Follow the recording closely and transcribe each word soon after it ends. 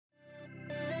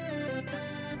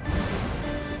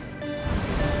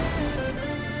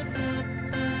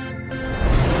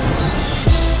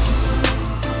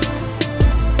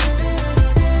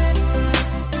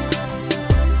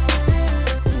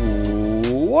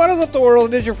What is up, the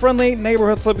world? It is your friendly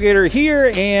neighborhood Slipgator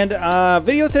here, and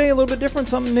video today a little bit different,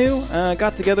 something new.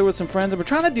 Got together with some friends, and we're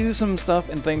trying to do some stuff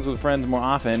and things with friends more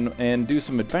often, and do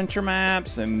some adventure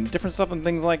maps and different stuff and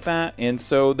things like that. And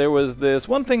so there was this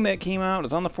one thing that came out.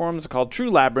 It's on the forums called True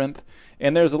Labyrinth,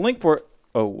 and there's a link for it.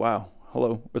 Oh wow,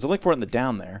 hello. There's a link for it in the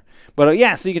down there. But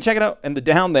yeah, so you can check it out in the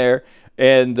down there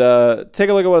and take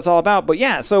a look at what it's all about. But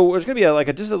yeah, so there's gonna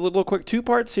be just a little quick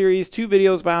 2-part series, 2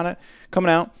 videos about it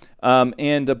coming out.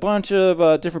 And a bunch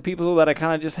of different people that I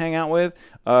kind of just hang out with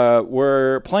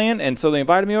were playing, and so they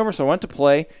invited me over, so I went to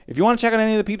play. If you want to check out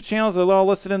any of the people's channels, they're all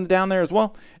listed in the down there as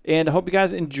well. And I hope you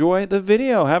guys enjoy the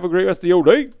video. Have a great rest of your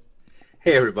day.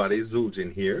 Hey everybody,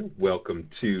 Zul'jin here. Welcome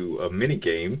to a mini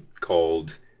game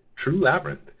called True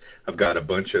Labyrinth. I've got a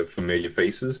bunch of familiar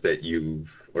faces that you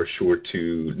are sure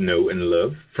to know and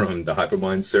love from the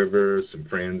Hypermind server, some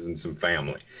friends and some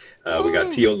family. We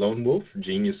got Tio Lone Wolf,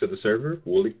 genius of the server.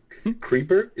 Wooly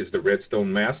Creeper is the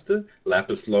Redstone Master.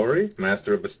 Lapis Laurie,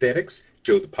 Master of Aesthetics.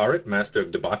 Joe the Pirate, Master of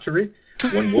Debauchery.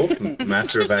 One Wolf,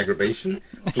 Master of Aggravation.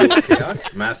 Fluid Chaos,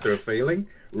 Master of Failing.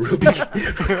 Ruby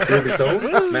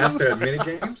Soul, Master at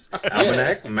Minigames.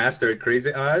 Almanac, Master at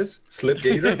Crazy Eyes.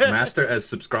 Slipgator, Master at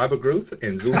Subscriber Growth.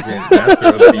 And Zul'jin, Master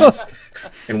of Beats.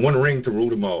 And one ring to rule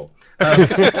them all.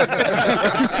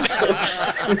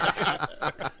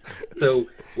 So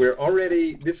we're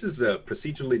already, this is a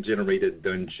procedurally generated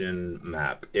dungeon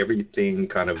map. Everything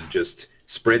kind of just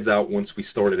spreads out once we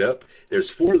start it up. There's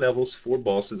 4 levels, 4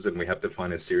 bosses, and we have to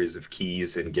find a series of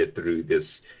keys and get through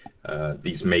this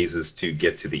these mazes to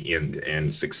get to the end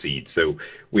and succeed. So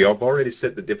we have already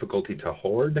set the difficulty to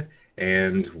hard,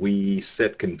 and we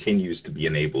set continues to be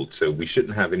enabled. So we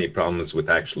shouldn't have any problems with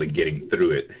actually getting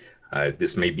through it.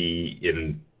 This may be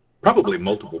in probably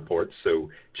multiple ports, so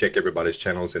check everybody's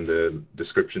channels in the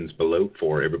descriptions below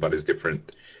for everybody's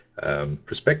different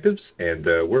perspectives, and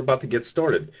we're about to get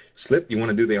started. Slip, you want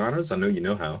to do the honors? I know you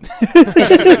know how.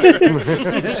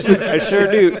 I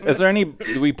sure do. Is there any,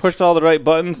 we pushed all the right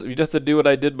buttons? You just to do what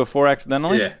I did before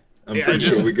accidentally? Yeah, I'm pretty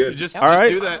sure we're good. Just all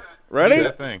right, do that. ready? Do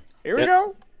that thing. Here we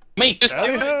go. Me, just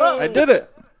do it. I did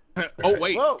it. Oh,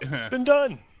 wait. Whoa, been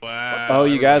done. Wow. Oh,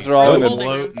 you guys are all in Still the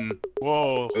floating.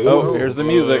 Whoa. Oh, here's the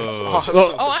music. Awesome.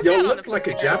 Oh, Oh, I'm Y'all down on looked the like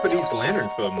a Japanese lantern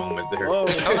for a moment there. Whoa.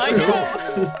 I know.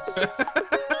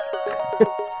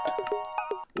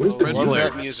 Where's the Love music?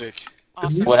 that music.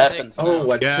 Awesome What music. happens?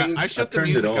 Oh, Yeah, I shut the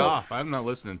turned music it off. I'm not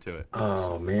listening to it.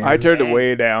 Oh man. I turned it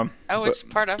way down. Oh, it's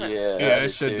part of it. Yeah, Yeah, I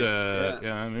did should, too.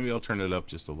 yeah, maybe I'll turn it up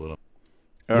just a little.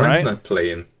 All Mine's right. not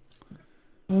playing.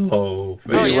 Oh,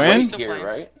 Did you yeah, win? it's still Here, playing.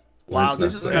 right? Wow, Mine's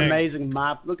this not is an playing. amazing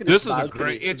map. Look at This this is a balcony.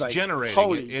 great, it's like, generating.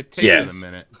 holy- It takes Yes. a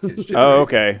minute. Oh,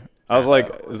 okay. I was like,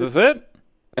 is this it?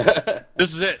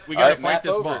 This is it. We All gotta right, fight map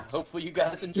this over. boss. Hopefully you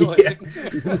guys enjoy Yeah.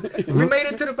 it. We made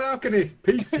it to the balcony.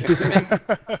 Peace.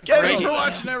 Thanks for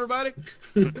watching, everybody.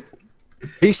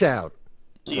 Peace out.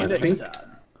 See you I next think- time.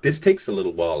 This takes a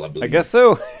little while, I believe. I guess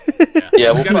so. Yeah, It's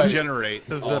we'll gotta probably generate.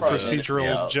 This is I'll the probably edit it procedural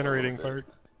out a generating little part.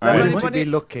 All right. Wouldn't it Anybody- be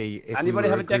lucky if we anybody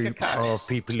were have a a deck of group cards? of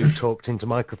people who talked into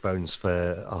microphones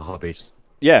for our hobbies?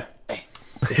 Yeah.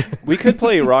 We could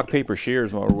play rock, paper,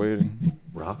 shears while we're waiting.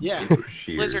 Rock, Yeah. paper,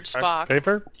 shears. Lizard Spock.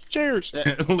 Paper? Cheers.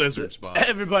 Lizard spot.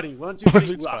 Everybody, 1, 2, 3,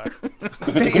 Lizard rock.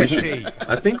 TSG.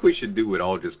 I think we should do what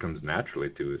all just comes naturally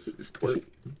to us. Is twerk.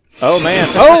 Oh, man.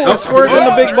 Oh, squirt in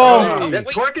the big ball. That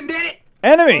twerking did it!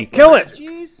 Enemy, kill it.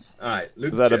 Jeez. Alright,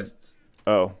 loot Is that a- chests.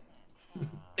 Oh.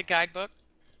 The guidebook.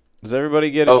 Does everybody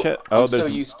get a Oh, chest? I'm Oh, so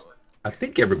there's. used to... I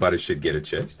think everybody should get a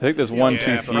chest. I think there's one Yeah,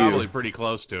 too probably few. pretty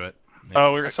close to it.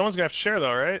 Oh, someone's gonna have to share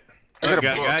though, right? I got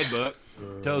a guidebook.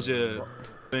 Tells you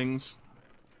things.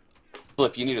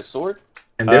 Flip, you need a sword?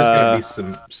 And there's gonna be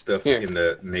some stuff Here. in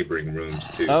the neighboring rooms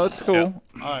too. Oh, it's cool.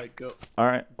 Alright, go. All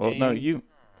right. Well, no, you.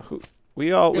 We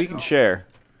can share.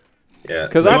 Yeah.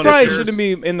 Because You I wanna probably share shouldn't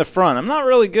be in the front. I'm not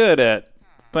really good at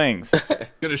things.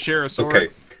 Gonna share a sword.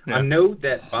 Okay. Yeah. I know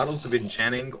that bottles of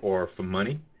enchanting are for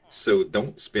money, so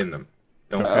don't spend them.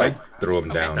 Don't Okay. like throw them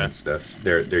down and stuff.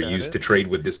 They're used to trade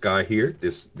with this guy here,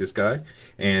 this guy,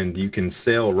 and you can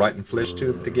sell rotten flesh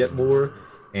to him to get more,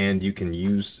 and you can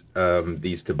use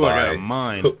these to Oh, I got buy a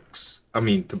mine. hooks. I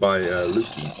mean to buy loot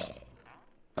keys.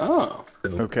 Oh. So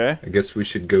Okay. I guess we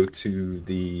should go to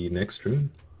the next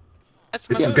room. That's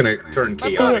This my is gonna turn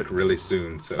chaotic really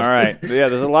soon. So. All right. Yeah,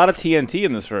 there's a lot of TNT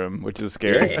in this room, which is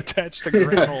scary. Yeah. Attached to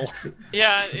gravel.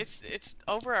 Yeah, it's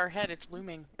over our head. It's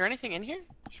looming. Is there anything in here?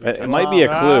 It might be a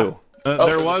clue. Oh,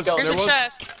 There so was, the Here's there a was,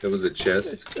 chest. There was a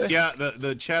chest. yeah.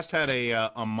 The chest had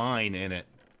a mine in it.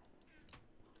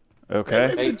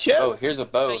 Okay. Hey, chest. oh, here's a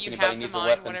bow So if you anybody have the needs a mine,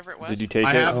 weapon. whatever it was. Did you take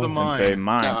I it have the and mine. say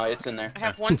mine? No, it's in there. I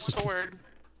have one sword.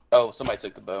 Oh, somebody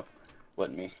took the bow.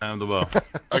 Wasn't me. I'm the bow.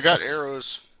 I got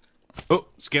arrows. Oh,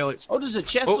 skelet. Oh, there's a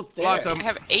chest Oh, up there. lots of I them.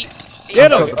 have 8.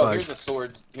 Get him! Okay, oh, here's a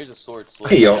sword. Here's a sword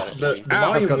slip. Hey, y'all. I got it The, for you. the, I've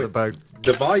volume got the went, bow.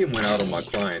 the volume went out on my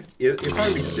client. If I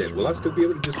reset, will I still be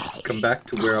able to just come back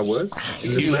to where I was?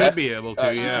 In this You map? should be able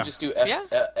to, You yeah. can just do Yeah.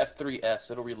 F3S.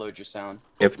 It'll reload your sound.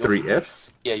 F3S?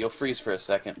 Yeah, you'll freeze for a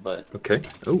second, but Okay.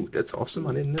 Oh, that's awesome.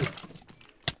 I didn't know.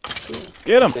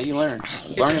 Get him! yeah, you learn.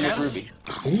 Learning with Ruby.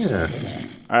 Yeah.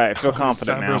 All right, I feel Sound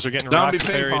confident now. bros are getting Zombie rocks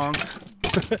ping buried. pong.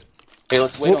 Hey,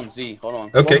 let's wait on Z. Hold on.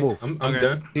 Okay, Wolf. I'm Okay.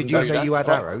 done. Did I'm you done. say you had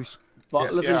Oh. arrows?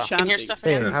 Bottle of Yeah. Can enchanting. hear stuff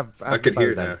Here, again? have I the could bow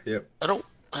hear it then. now. Yep. I don't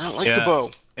like Yeah. the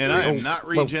bow. And I am not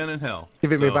Well, regen in hell.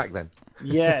 Give it me so- back then.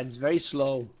 Yeah, it's very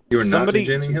slow. You were Somebody- not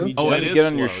regenning him? Oh, Let it me is get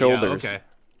on your slow, yeah, shoulders. okay.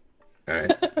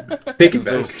 Alright. Pick it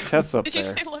There's back. chests up Did you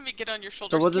there. say let me get on your So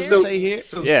shoulders? what does Gary? it say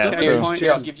here? Yeah, Here, so-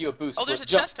 here, I'll give you a boost. Oh, there's a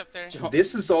Jump. chest up there. Jump.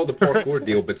 This is all the parkour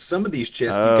deal, but some of these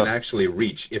chests you can actually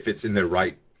reach if it's in the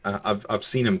right. I've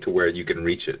seen them to where you can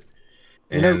reach it,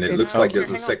 and You know, it if- looks like Here, there's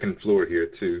a hang on. second floor here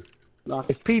too.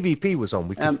 If PvP was on,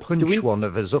 we could Do punch we- one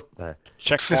of us up there.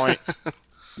 Checkpoint.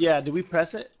 Yeah, do we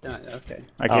press it? Okay.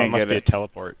 I Oh, it can't must get be a it.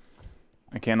 teleport.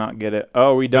 I cannot get it.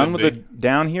 Oh, are we done Could with be. the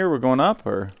down here? We're going up,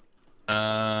 or? Oh,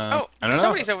 I don't know.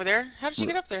 somebody's over there. How did you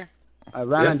get up there? I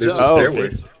ran Yeah, and there's a jumped. Oh,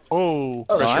 stairway. Oh,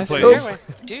 Oh, I pressure see. plates. Stairway.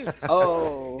 Dude.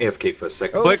 Oh. AFK for a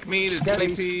second. Click me to Guys.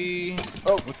 TP.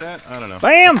 Oh. With that? I don't know.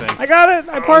 Bam! Thanks. I got it!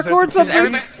 I parkoured Does something!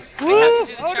 everybody we have to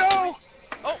do the Oh, checkpoint?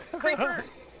 Oh, creeper!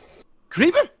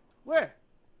 Creeper? Where?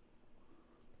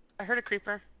 I heard a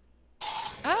creeper.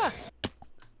 Ah!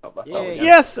 Oh, my Yay. phone.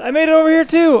 Yes! I made it over here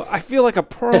too! I feel like a Oh,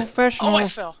 professional. I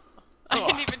fell. I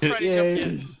didn't even try to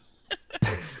jump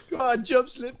yet. Come on, jump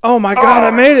slip. Oh my god,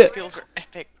 I made Your it! skills are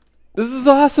epic. This is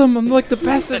awesome! I'm like the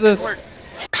best at That didn't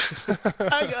this. work.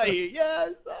 I got you.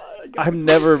 Yes. I got I've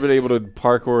never been able to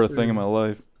parkour a thing in my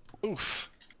life.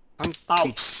 Oof. I'm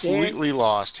Ouch, completely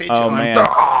lost. Hey, Oh John. man.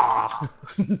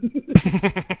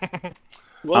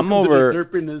 Welcome over- To the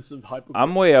derpiness of hyper.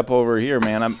 I'm way up over here,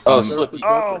 man. Oh, Slippy.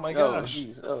 Oh, my Oh, gosh.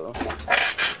 jeez. Oh.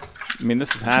 I mean,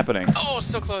 this is happening. Oh,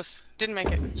 so close. Didn't make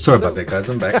it. Sorry about that, guys.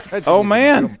 I'm back. Oh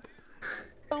man!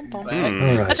 Bum, bum. All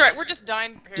right. That's right. We're just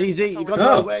dying. Here. GZ, That's all you we're got the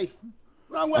Oh. wrong way.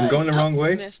 Wrong way. I'm going the wrong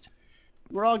way. Missed.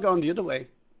 We're all going the other way.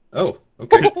 Oh,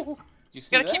 okay. You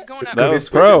see Gotta that? keep going Let's up. go That was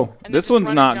this way, pro. And This then one's just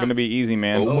run not and going to jump. be easy,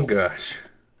 man. Oh my gosh.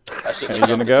 I should Are you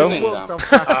gonna jump go? at the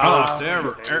same time. Oh, it's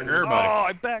everybody. Oh,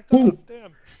 I backed up.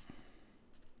 Damn.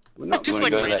 We're not You Just wanna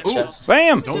like go to that Ooh. chest?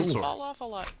 Bam! Stone Just sword. fall off a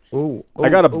lot. Oh, I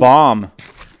got a bomb.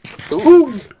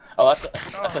 Ooh. Oh, I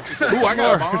thought you said Ooh, I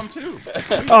got a bomb too.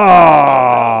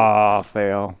 Oh,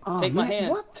 fail. Oh, Take my man, hand.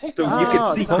 What? So you can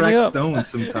see pull me cracked up. stones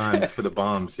sometimes for the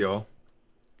bombs, y'all.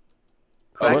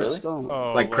 Oh, What? really? Stone.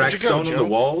 Oh, Like where'd cracked you go, stone on the Joe?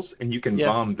 walls, and you can Yeah.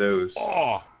 bomb those.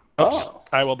 Oh. Oh.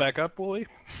 I will back up, Wooly.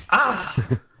 Ah!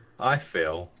 I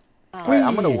fell. Alright,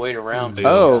 I'm gonna wait around. for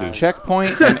Oh, you guys.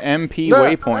 checkpoint and MP No,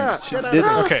 waypoint. get out. Did-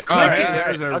 Okay. All all right, right,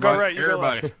 there's I'll go everybody. right. You go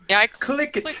left. Everybody. Yeah, I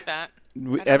Click it. clicked that.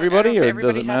 everybody, I don't know or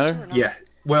if does everybody it has to matter? or not. Yeah.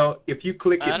 Well, if you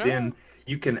click I it, don't then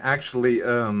you can actually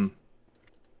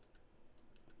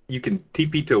you can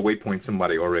TP to a waypoint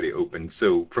somebody already opened.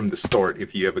 So from the start,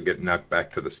 if you ever get knocked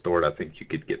back to the start, I think you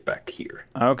could get back here.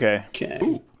 Okay. Okay.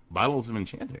 Ooh, bottles of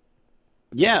enchanting.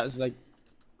 Yeah, it's like,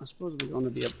 I suppose we're going to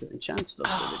be up to enchant stuff.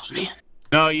 Oh, eventually. man.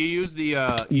 No, you use the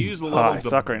I levels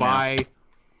suck to right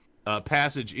buy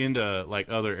passage into like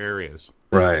other areas.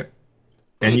 Right.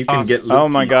 And you can Awesome. get. Oh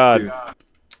loot my keys, god. too.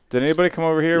 Did anybody come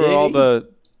over here with all Yay. the...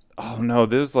 Oh no,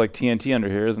 there's like TNT under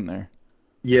here, isn't there?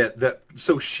 Yeah.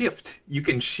 So shift. You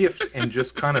can shift and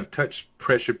just kind of touch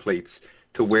pressure plates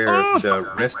to where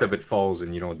the rest of it falls,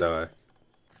 and you don't die.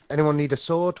 Anyone need a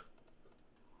sword?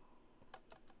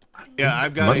 Yeah,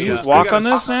 I've got. Must Can we you a, just I walk got on a-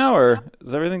 this now, or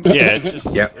is everything... Yeah, it's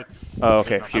just. Yep. Oh,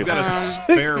 okay. Phew. I've got a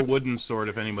spare wooden sword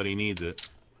if anybody needs it.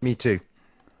 Me too.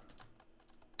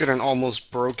 Got an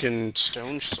almost broken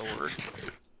stone sword.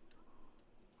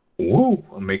 Woo!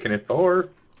 I'm making it far.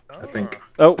 I think.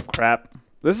 Oh, crap.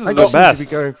 This is I the seem to best. be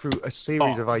going through a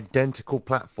series Oh. of identical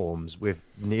platforms with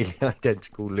nearly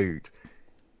identical loot.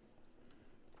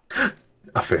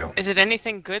 I failed. Is it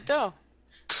anything good though?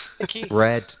 The key.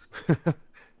 Red.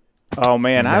 Oh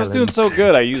man, I was doing Melon. so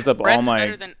good. I used up all Red's my...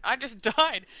 better than I just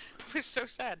died. It was so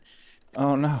sad.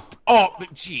 Oh no. Oh,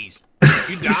 but jeez,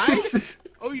 you died?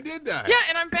 Oh, you did die. Yeah,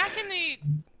 and I'm back in the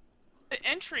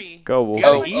entry. Go, Wolf.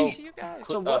 Oh, Like, oh. to you guys.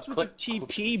 So what's with click- the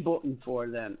TP button for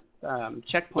then? Click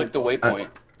Checkpoint. the waypoint.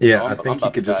 Yeah, Oh, I I'm think you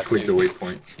about could to just die, click the too.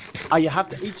 waypoint. Oh, you have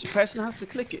to. Each person has to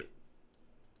click it.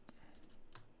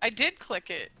 I did click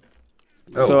it.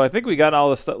 Oh. So I think we got all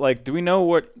the stuff. Like, do we know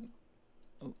what...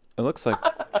 It looks like...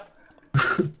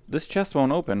 This chest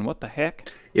won't open. What the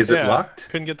heck? Is it locked?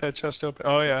 Couldn't get that chest open.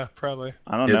 Oh yeah, probably.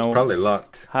 I don't It's know. probably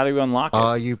locked. How do you unlock it?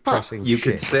 Are you pressing You shit?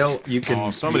 can sell. You can.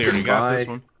 Oh, somebody you can already got buy, this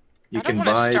one. You I don't can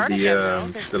wanna buy start again, though,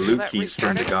 the 'cause the will loot that keys from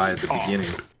the restart guy at the beginning.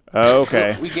 Oh,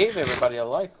 okay. We gave everybody a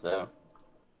life though.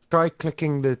 Try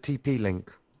clicking the TP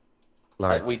link.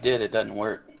 Like, We did. It doesn't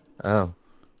work. oh.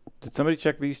 Did somebody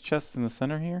check these chests in the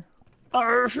center here?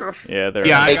 Yeah, they're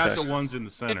Yeah, I Hey, got the ones in the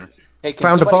center. Hey, can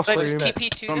Found a somebody boss But fix room. that? TP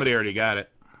to Somebody already got it.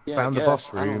 Yeah, Found the I boss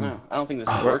guess. I don't room. know. I don't think this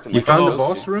is working. You like found the it's boss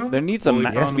supposed to. room? There needs Well, we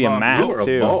has found to the be a boss. map You're a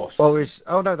too. boss. Oh, it's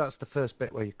oh no, that's the first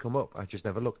bit where you come up. I just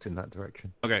never looked in that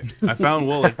direction. Okay, I found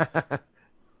Wooly.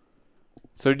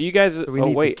 So do you guys? So we oh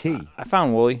need the wait, key. I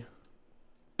found Wooly.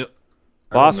 Yep.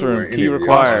 I don't Boss know where room, any key of you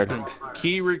required. are.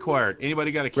 Key required.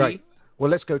 Anybody got a key? Right. Well,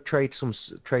 let's go trade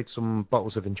some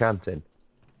bottles of enchanting.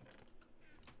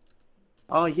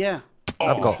 Oh yeah.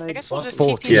 I've got I guess we'll just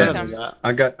 40. TP to Yeah. them.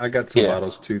 I got some Yeah.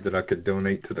 bottles too that I could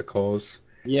donate to the cause.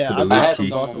 Yeah, To the I've loot I got had key.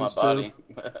 some on my bottles, too. body.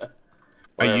 I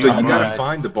Whatever. used But you mine. gotta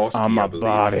find the boss key. On my I believe.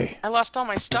 body. I lost all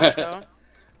my stuff though.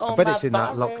 I bet it's in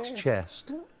that locked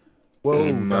chest. Whoa,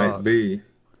 It might God. be.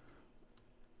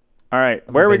 All right,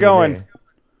 I'm where are we been in going?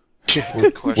 here.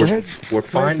 Good question. We're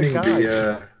finding guy?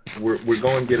 the. We're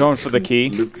going get Going for the key.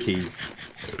 Loot keys.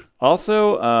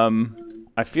 Also,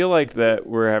 I feel like that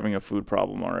we're having a food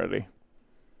problem already.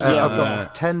 Yeah, I've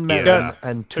got 10 yeah. melon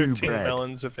and 2 13 bread.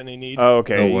 melons if any need. Oh,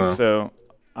 okay. Oh, wow. So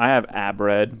I have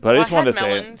bread, but I Well, just wanted to had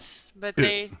say it. melons, but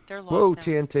they're lost Whoa, now.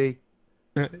 TNT.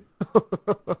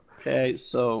 Okay,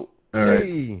 so All right.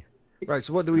 Hey. Right,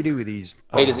 so what do we do with these?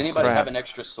 Hey, does anybody crap. have an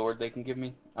extra sword they can give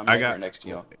me? I'm I right got- here next to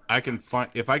you. I can find.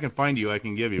 If I can find you, I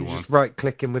can give you You one. just right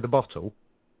clicking with a bottle.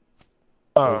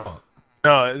 Oh.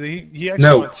 No, he actually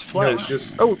No, wants no, flesh.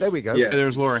 just Oh, there we go. yeah. Hey,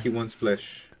 there's Lori. He wants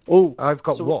flesh. oh, I've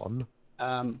got So- one.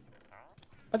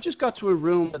 I've just got to a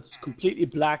room that's completely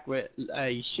black with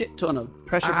a shit ton of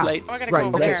pressure plates. Oh, I gotta go Right,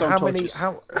 over okay, there. so how many torches.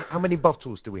 how many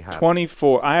bottles do we have?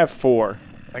 24. I have 4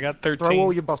 I got Throw all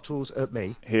 13. your bottles at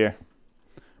me. here.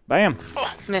 Bam.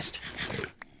 Oh, missed.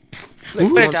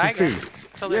 Look, Would it want die some again?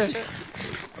 food? So there's Yes.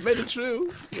 two. I made it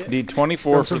through. Yeah. Need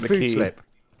 24 Want for some the food key. slip?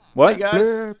 What? Hey guys.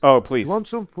 Slip. Oh, please. Want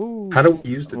some food? How do we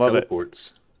use the Love it.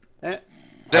 teleports? Eh,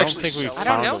 It's actually think we've so- I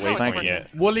don't know found the how it's Thank waypoint working.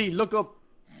 yet. Wooly, look up.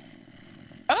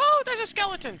 Oh, there's a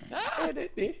skeleton. Ah!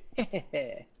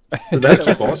 So that's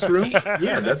the boss room?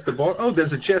 Yeah, that's the boss. Oh,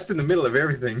 there's a chest in the middle of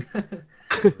everything.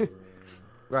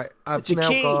 Right, I've It's a now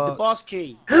key, got. the boss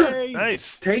key. Hey.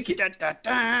 Nice. Take it. Da, da,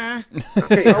 da.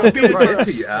 Okay, I'll be right Yes.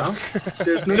 to you, Al.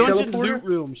 There's no Dungeon teleporter. loot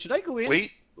room. Should I go in?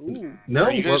 Wait, Ooh. No,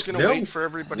 are you guys well, gonna no. wait for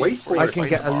everybody? Wait before for I you can fight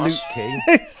get the a loot boss? key.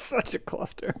 It's such a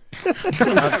cluster. I've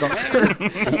got,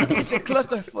 It's a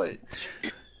clusterfuck.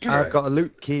 I've got a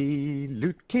loot key.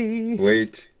 Loot key.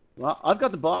 Wait. Well, I've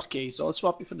got the boss key, so I'll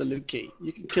swap you for the loot key.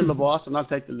 You can kill the boss, and I'll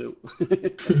take the loot.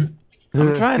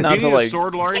 I'm trying not you to need a like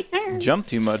sword, Lori? jump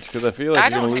too much because I feel like I we're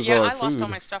gonna don't. lose Yeah, all I our lost food. all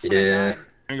my stuff when I Yeah, died.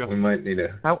 There you we go. might need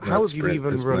to. How not have you sprint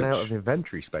even this run much. out of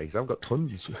inventory space? I've got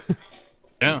tons.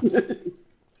 Yeah.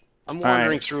 I'm right.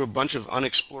 wandering through a bunch of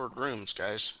unexplored rooms,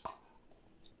 guys.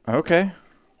 Okay.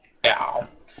 Ow.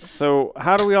 So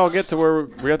how do we all get to where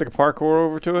we have to parkour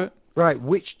over to it? Right,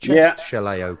 which chest Yeah. shall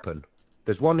I open?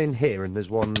 There's one in here, and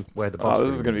there's one where the boss Oh,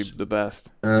 this is room gonna be the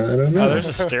best. I don't Oh, know. there's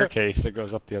a staircase that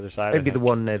goes up the other side. Maybe I the think.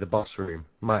 one near the boss room.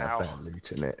 Might have Ow. better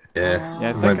loot in it. Yeah, Yeah, I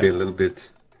it think might be a little bit.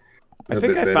 I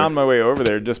think I found my way over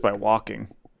there just by walking.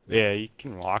 Yeah, you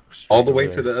can walk. all the straight way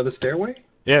over to there. the other stairway.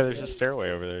 Yeah, there's a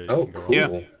stairway over there. you Oh, can go up. cool.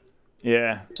 Yeah.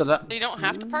 Yeah. So that So you don't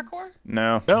have to parkour?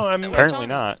 No. No, I'm Then we're apparently done.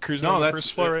 not. Cruising No, on the that's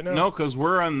first floor right now. No, because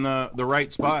we're on the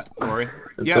right spot, Lori.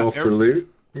 It's Yeah, all for loot.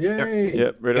 Yay!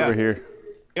 Yep. Right Yeah. over here.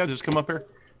 Yeah, just come up here.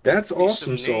 That's Some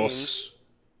awesome sauce. names.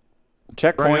 Right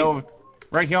Checkpoint. over.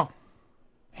 Right here.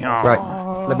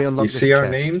 Right, let me unlock You this see our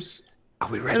chest. names? Are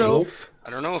we ready? Wolf? I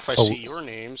don't know if I Oh. see your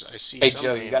names. I see Hey, some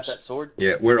Joe, names. you got that sword?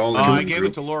 Yeah, we're all in I the gave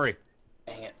group. it to Lori.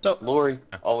 Dang it. So- Lori,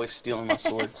 always stealing my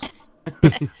swords.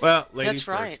 Well, ladies That's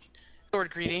right.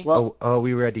 Sword greedy. well, Oh, are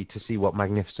we ready to see what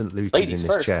magnificent loot Ladies is in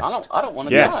this first. chest? I don't want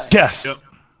to Yes. die. Yes. Yep.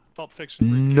 Pulp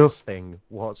Fiction. Nothing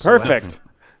whatsoever. Perfect.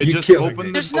 It You just killing opened me.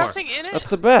 the There's door. nothing in it. That's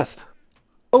the best.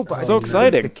 Oh, but I So didn't use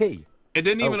exciting. The key. It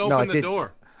didn't even Oh, no, open I the did.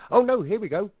 door. Oh no, here we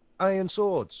go. Iron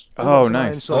swords. Oh, what's an iron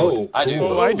nice. sword? Oh, I do. cool.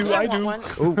 Oh, I do. I I want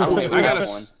do. one. Ooh, I don't even I got have a,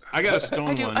 one. I got a stone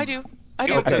I do. one. I do. I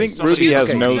do. Yeah, I okay, think somebody- Ruby has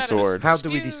okay. no Excuse- sword. How do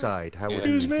we Excuse- decide? How Yeah. would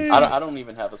we Excuse me. decide? I don't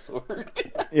even have a sword.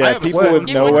 Yeah, I have a people wooden with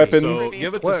no sword, weapons. So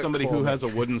give it to Work somebody for who me. has a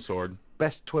wooden sword.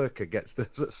 Best twerker gets the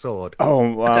sword. Oh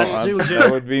wow, That's Zooja.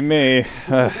 that would be me.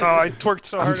 Oh, I twerked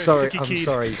so hard I'm sorry. I I'm sticky keyed.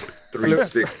 sorry.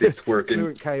 360 twerking.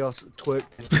 Fluent Chaos twerk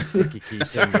sticky key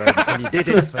syndrome, and you did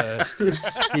it first.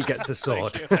 He gets the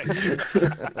sword.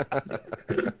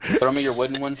 Throw me your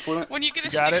wooden one, Fluent. When you get a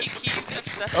Got sticky key,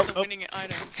 that's the winning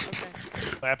item. Okay.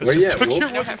 Lapis Where just you at, took Wolf? your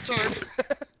I don't have two.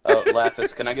 Oh,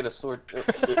 Lapis, can I get a sword?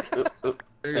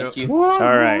 Thank you. All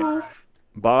right,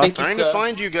 boss. Thank Trying to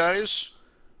find you guys.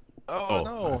 Oh,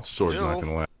 no. Sword's not Still.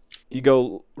 gonna last. You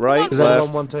go right, Does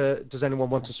left. anyone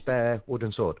want a spare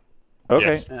wooden sword?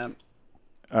 Okay.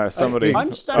 Yes. Somebody.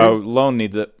 I'm standing- Oh, Lone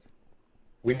needs it.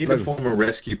 We need to form a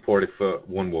rescue party for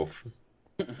One Wolf.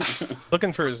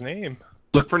 Looking for his name.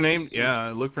 Look for name. Yeah,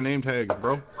 look for name tags,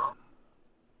 bro.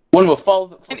 One will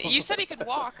follow. And you said he could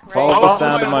walk, right? Follow the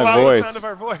sound of my Follow the voice. sound of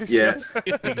our voice. Yeah.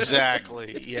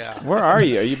 Exactly. Yeah. Where are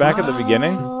you? Are you back at the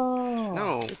beginning?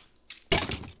 No.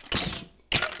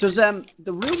 Does the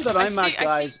room that I I'm at, see- I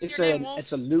guys? see It's your a name, Wolf.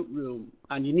 it's a loot room,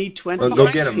 and you need 20 Well, go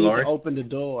XP get him, Laurie. to open the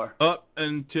door. Up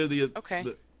and to the. Okay.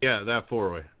 Yeah, that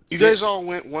four-way. You guys all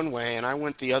went one way, and I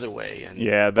went the other way, and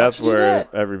Yeah, that's Why'd you do where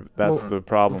that? that's the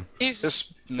problem. He's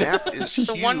this map is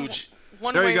the one huge.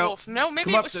 There you way go. wolf. No, maybe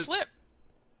Come it up was to- Slip.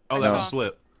 Oh, I that saw. was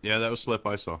Slip. Yeah, that was Slip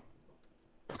I saw.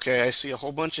 Okay, I see a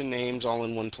whole bunch of names all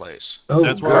in one place. Oh,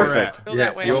 That's where we're Perfect. at. Go Yeah,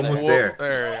 that way. you're almost there.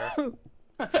 There you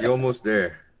are. You're almost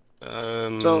there.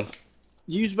 So,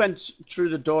 you went through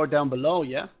the door down below,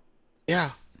 yeah?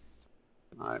 Yeah,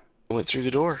 All right. I went through the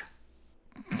door.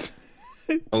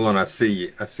 Hold on, I see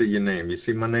you. I see your name. You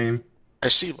see my name? I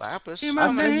see Lapis. See my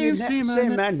I see you name, say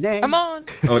my name. Come on.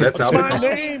 Oh, that's What's Albert. my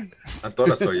name? I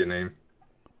thought I saw your name.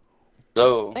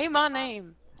 So, Say my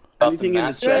name. about the Anything in the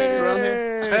master. chest around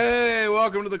here? Hey,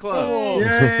 welcome to the club. Oh.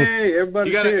 Yay!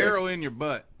 Everybody's You got an here. arrow in your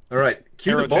butt. All right,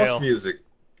 cue the Arrow boss tail. music.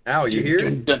 Al, you here?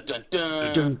 Dun, dun,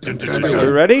 dun. Are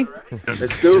we ready?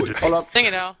 Let's do it. Hold up. Sing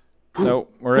it out. No,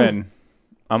 we're in.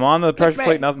 I'm on the pressure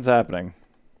plate. Nothing's happening.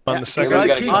 On Yeah, the So second. we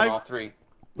gotta key. get on all three.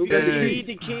 We got Yay.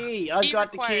 the key. I've Key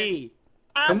got the required. key.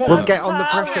 Come We'll on. get on the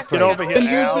pressure Get plate. Get over here, Then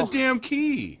use Al. the damn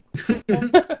key.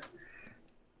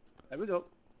 There we go.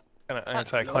 Kind of How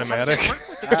does it anticlimactic. work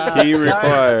with the key? Key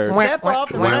required. Step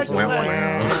up and Wow, press the wow,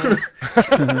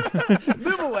 button. wow.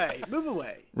 Move away. Move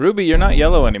away. Ruby, you're not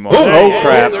yellow anymore. Oh, Oh, yeah,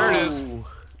 crap. There it is.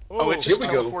 Oh, it Here just we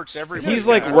go. teleports everywhere. He's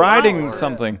like Yeah. riding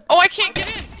something. Oh, I can't get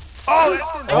in. Oh,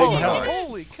 that didn't Oh, take no. me.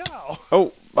 Holy cow.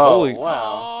 Oh, Oh, holy.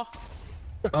 wow.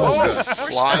 Oh, Oh, good. we're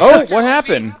Fly. stuck. Oh, what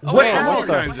happened? Oh, What wait, happened? All what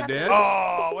kinds of happened? dead.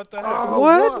 Oh, what the heck?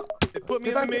 What? It put me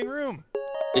in the main room.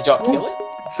 Did y'all kill it?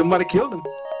 Somebody killed him.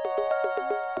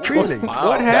 Really?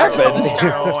 What happened?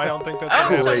 No, I don't think that's Oh,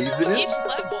 what so happened. Craziness. each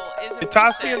level is a It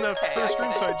tossed me reset. in the Okay, first I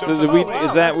room, get so I it. jumped So up. did we? Oh,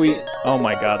 Is that we? Oh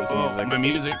my God, this Oh, music. the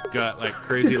music got like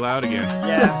crazy loud again.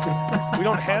 Yeah. We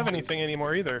don't have anything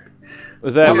anymore either.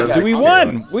 Was that? Yeah. Did we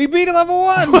won? We beat level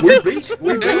 1. We beat.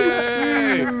 We beat.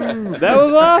 Hey, That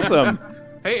was awesome.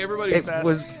 hey, everybody! It Best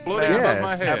was floating above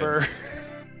my head. Ever.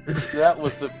 That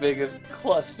was the biggest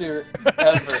cluster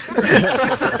ever.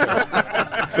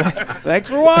 Thanks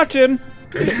for watching.